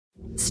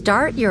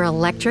Start your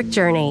electric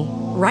journey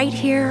right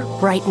here,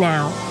 right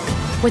now.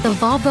 With a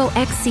Volvo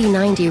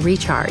XC90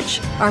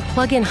 Recharge, our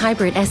plug-in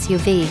hybrid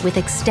SUV with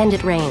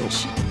extended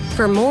range.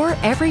 For more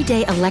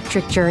everyday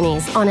electric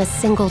journeys on a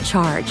single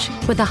charge,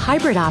 with a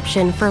hybrid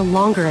option for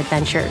longer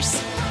adventures.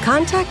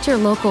 Contact your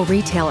local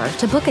retailer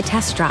to book a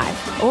test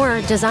drive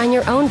or design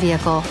your own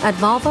vehicle at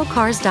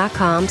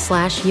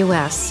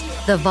volvocars.com/US.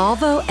 The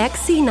Volvo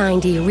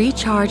XC90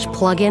 Recharge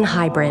Plug-in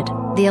Hybrid,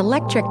 the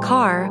electric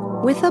car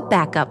with a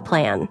backup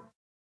plan.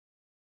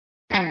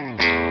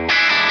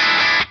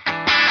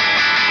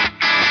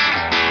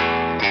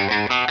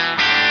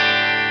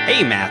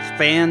 Hey math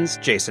fans,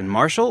 Jason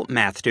Marshall,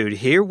 Math Dude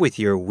here with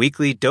your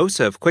weekly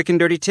dose of quick and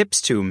dirty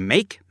tips to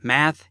make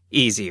math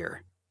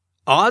easier.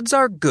 Odds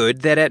are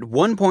good that at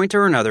one point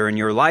or another in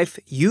your life,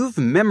 you've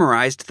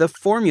memorized the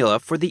formula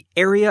for the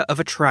area of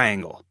a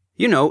triangle.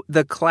 You know,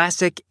 the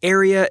classic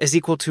area is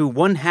equal to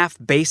 1/2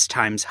 base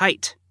times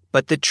height.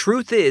 But the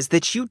truth is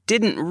that you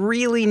didn't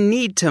really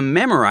need to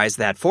memorize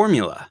that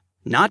formula.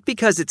 Not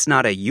because it's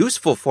not a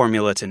useful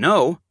formula to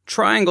know.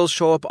 Triangles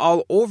show up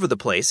all over the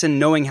place and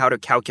knowing how to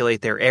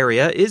calculate their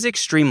area is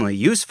extremely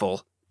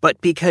useful. But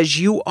because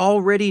you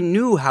already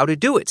knew how to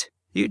do it.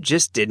 You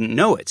just didn't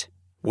know it.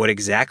 What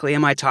exactly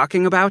am I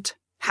talking about?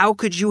 How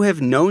could you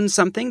have known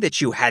something that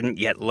you hadn't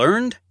yet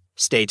learned?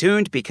 Stay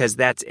tuned because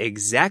that's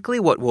exactly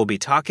what we'll be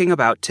talking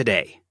about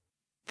today.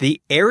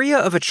 The area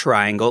of a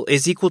triangle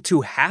is equal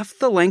to half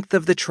the length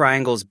of the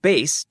triangle's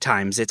base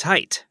times its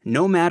height,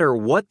 no matter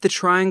what the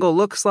triangle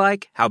looks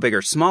like, how big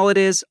or small it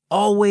is,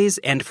 always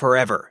and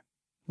forever.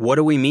 What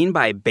do we mean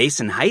by base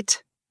and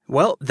height?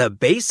 Well, the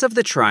base of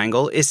the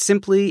triangle is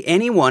simply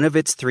any one of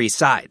its three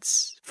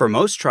sides. For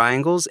most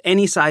triangles,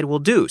 any side will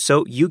do,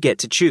 so you get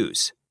to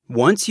choose.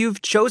 Once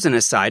you've chosen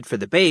a side for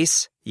the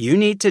base, you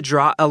need to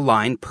draw a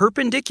line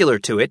perpendicular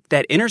to it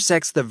that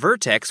intersects the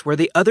vertex where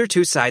the other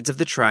two sides of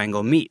the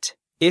triangle meet.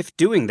 If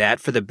doing that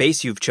for the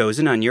base you've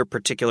chosen on your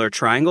particular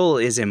triangle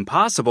is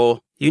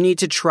impossible, you need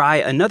to try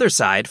another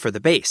side for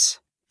the base.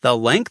 The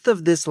length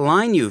of this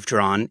line you've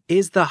drawn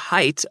is the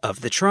height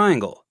of the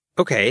triangle.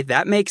 Okay,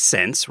 that makes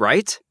sense,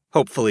 right?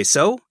 Hopefully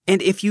so.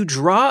 And if you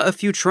draw a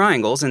few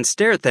triangles and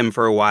stare at them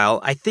for a while,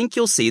 I think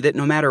you'll see that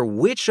no matter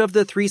which of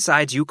the three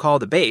sides you call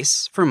the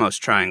base, for most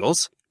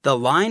triangles, the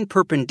line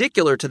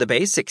perpendicular to the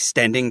base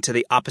extending to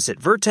the opposite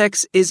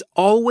vertex is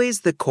always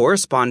the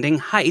corresponding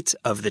height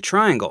of the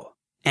triangle.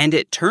 And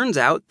it turns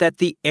out that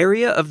the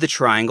area of the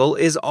triangle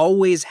is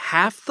always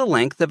half the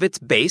length of its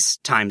base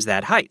times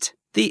that height,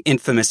 the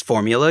infamous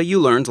formula you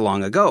learned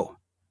long ago.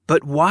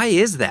 But why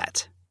is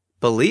that?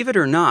 Believe it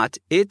or not,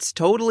 it's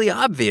totally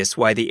obvious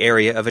why the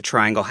area of a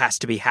triangle has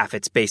to be half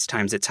its base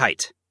times its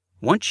height.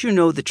 Once you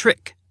know the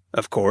trick.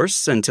 Of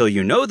course, until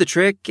you know the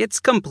trick,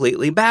 it's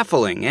completely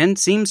baffling and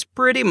seems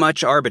pretty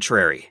much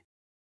arbitrary.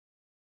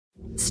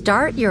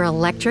 Start your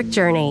electric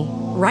journey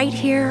right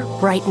here,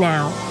 right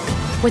now.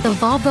 With a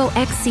Volvo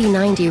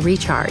XC90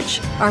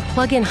 Recharge, our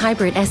plug-in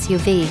hybrid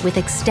SUV with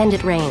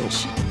extended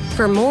range.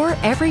 For more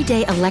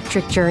everyday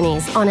electric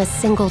journeys on a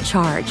single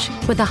charge,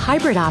 with a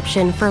hybrid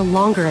option for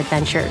longer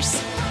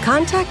adventures.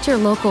 Contact your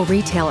local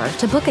retailer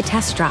to book a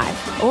test drive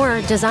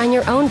or design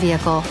your own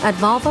vehicle at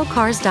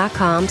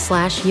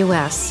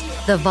volvocars.com/US.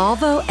 The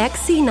Volvo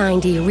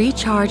XC90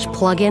 Recharge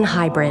Plug-in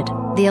Hybrid,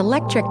 the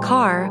electric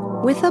car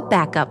with a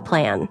backup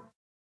plan.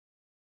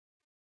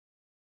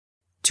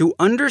 To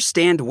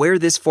understand where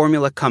this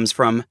formula comes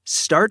from,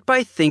 start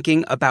by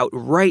thinking about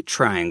right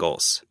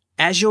triangles.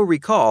 As you'll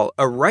recall,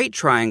 a right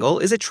triangle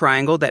is a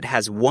triangle that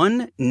has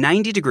one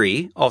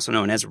 90-degree, also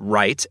known as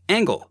right,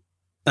 angle.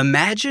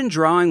 Imagine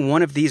drawing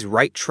one of these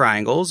right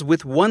triangles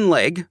with one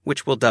leg,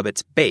 which we'll dub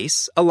its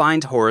base,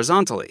 aligned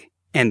horizontally,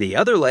 and the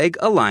other leg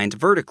aligned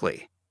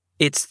vertically.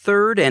 Its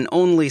third and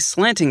only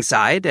slanting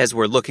side, as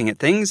we're looking at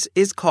things,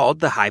 is called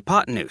the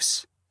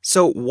hypotenuse.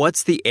 So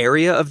what's the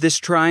area of this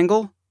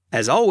triangle?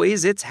 As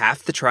always, it's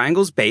half the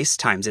triangle's base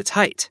times its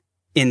height.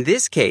 In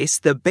this case,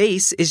 the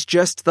base is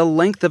just the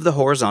length of the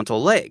horizontal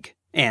leg,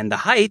 and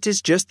the height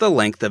is just the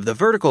length of the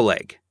vertical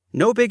leg.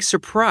 No big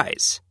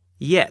surprise.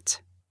 Yet.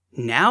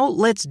 Now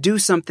let's do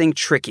something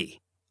tricky.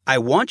 I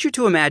want you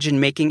to imagine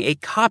making a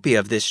copy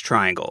of this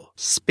triangle,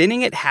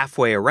 spinning it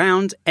halfway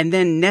around, and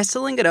then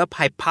nestling it up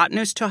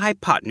hypotenuse to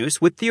hypotenuse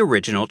with the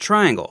original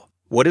triangle.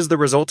 What does the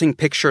resulting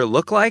picture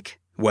look like?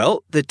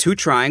 Well, the two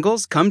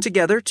triangles come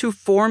together to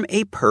form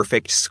a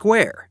perfect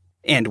square.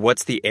 And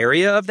what's the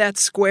area of that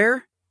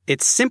square?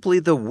 It's simply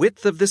the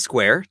width of the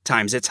square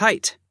times its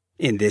height.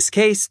 In this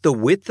case, the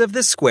width of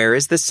the square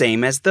is the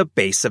same as the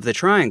base of the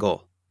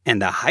triangle,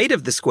 and the height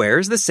of the square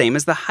is the same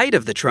as the height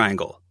of the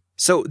triangle.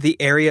 So the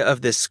area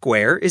of this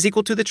square is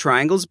equal to the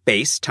triangle's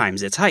base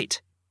times its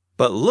height.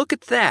 But look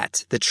at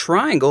that, the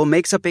triangle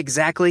makes up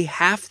exactly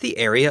half the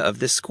area of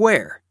the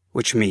square,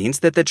 which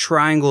means that the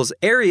triangle's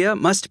area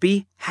must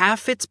be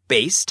half its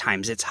base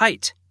times its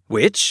height,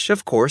 which,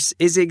 of course,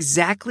 is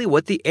exactly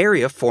what the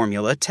area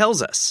formula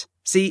tells us.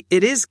 See,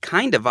 it is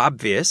kind of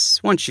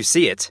obvious once you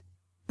see it.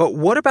 But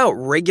what about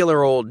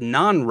regular old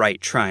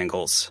non-right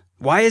triangles?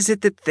 Why is it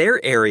that their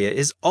area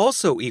is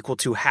also equal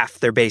to half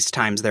their base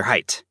times their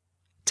height?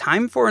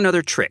 Time for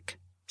another trick.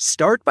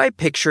 Start by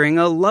picturing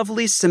a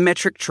lovely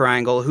symmetric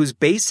triangle whose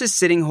base is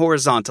sitting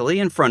horizontally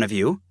in front of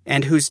you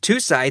and whose two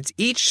sides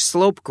each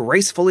slope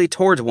gracefully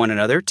towards one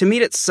another to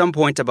meet at some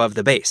point above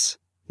the base.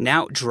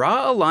 Now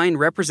draw a line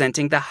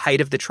representing the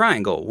height of the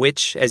triangle,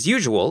 which, as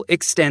usual,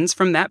 extends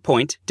from that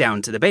point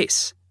down to the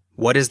base.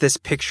 What does this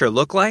picture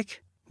look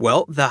like?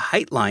 Well, the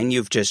height line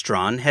you've just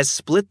drawn has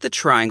split the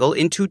triangle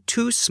into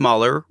two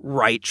smaller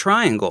right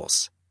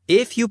triangles.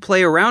 If you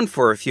play around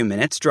for a few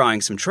minutes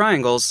drawing some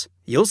triangles,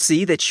 you'll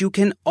see that you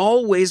can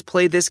always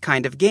play this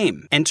kind of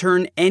game and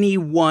turn any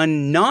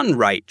one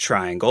non-right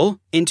triangle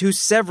into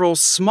several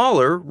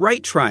smaller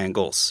right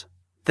triangles.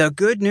 The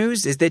good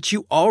news is that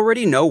you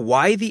already know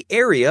why the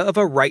area of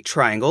a right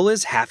triangle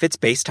is half its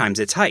base times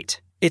its height.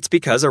 It's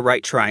because a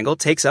right triangle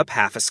takes up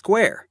half a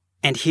square.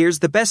 And here's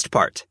the best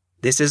part.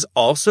 This is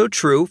also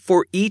true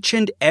for each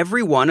and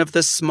every one of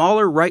the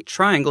smaller right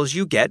triangles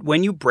you get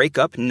when you break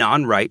up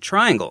non-right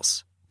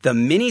triangles. The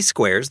mini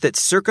squares that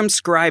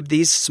circumscribe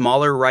these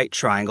smaller right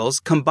triangles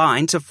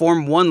combine to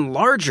form one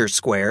larger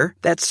square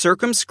that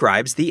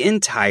circumscribes the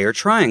entire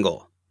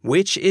triangle,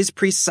 which is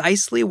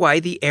precisely why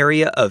the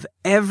area of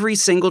every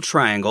single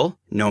triangle,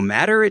 no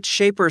matter its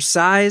shape or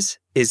size,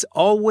 is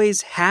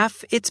always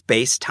half its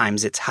base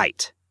times its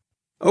height.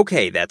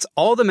 Okay, that's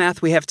all the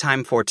math we have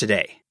time for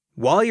today.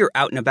 While you're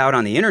out and about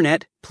on the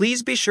internet,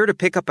 please be sure to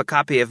pick up a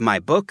copy of my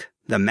book,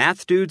 The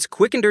Math Dude's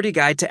Quick and Dirty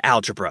Guide to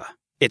Algebra.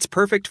 It's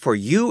perfect for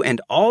you and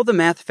all the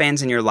math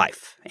fans in your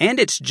life, and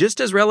it's just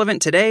as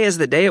relevant today as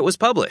the day it was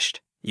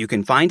published. You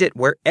can find it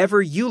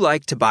wherever you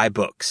like to buy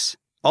books.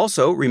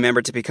 Also,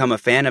 remember to become a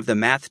fan of The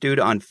Math Dude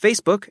on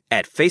Facebook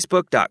at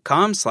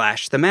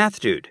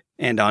facebook.com/themathddude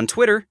and on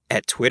Twitter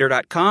at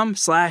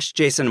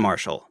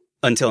twitter.com/jasonmarshall.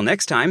 Until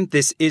next time,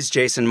 this is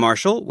Jason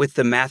Marshall with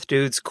The Math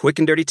Dude's Quick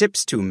and Dirty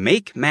Tips to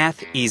make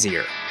math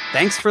easier.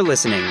 Thanks for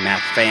listening,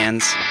 math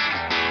fans.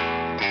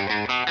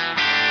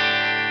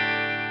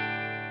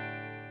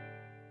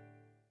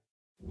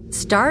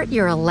 Start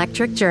your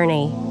electric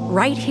journey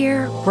right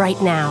here,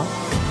 right now.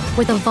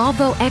 With a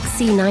Volvo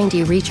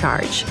XC90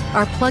 Recharge,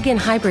 our plug-in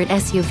hybrid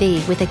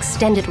SUV with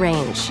extended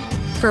range.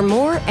 For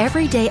more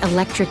everyday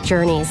electric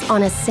journeys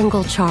on a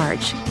single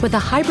charge, with a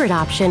hybrid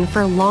option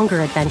for longer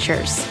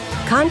adventures.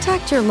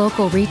 Contact your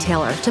local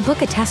retailer to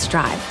book a test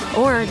drive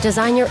or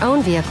design your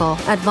own vehicle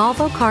at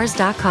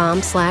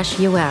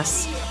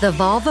volvocars.com/US. The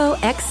Volvo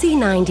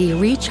XC90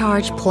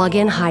 Recharge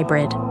plug-in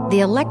hybrid, the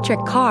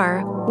electric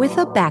car with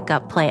a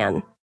backup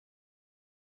plan.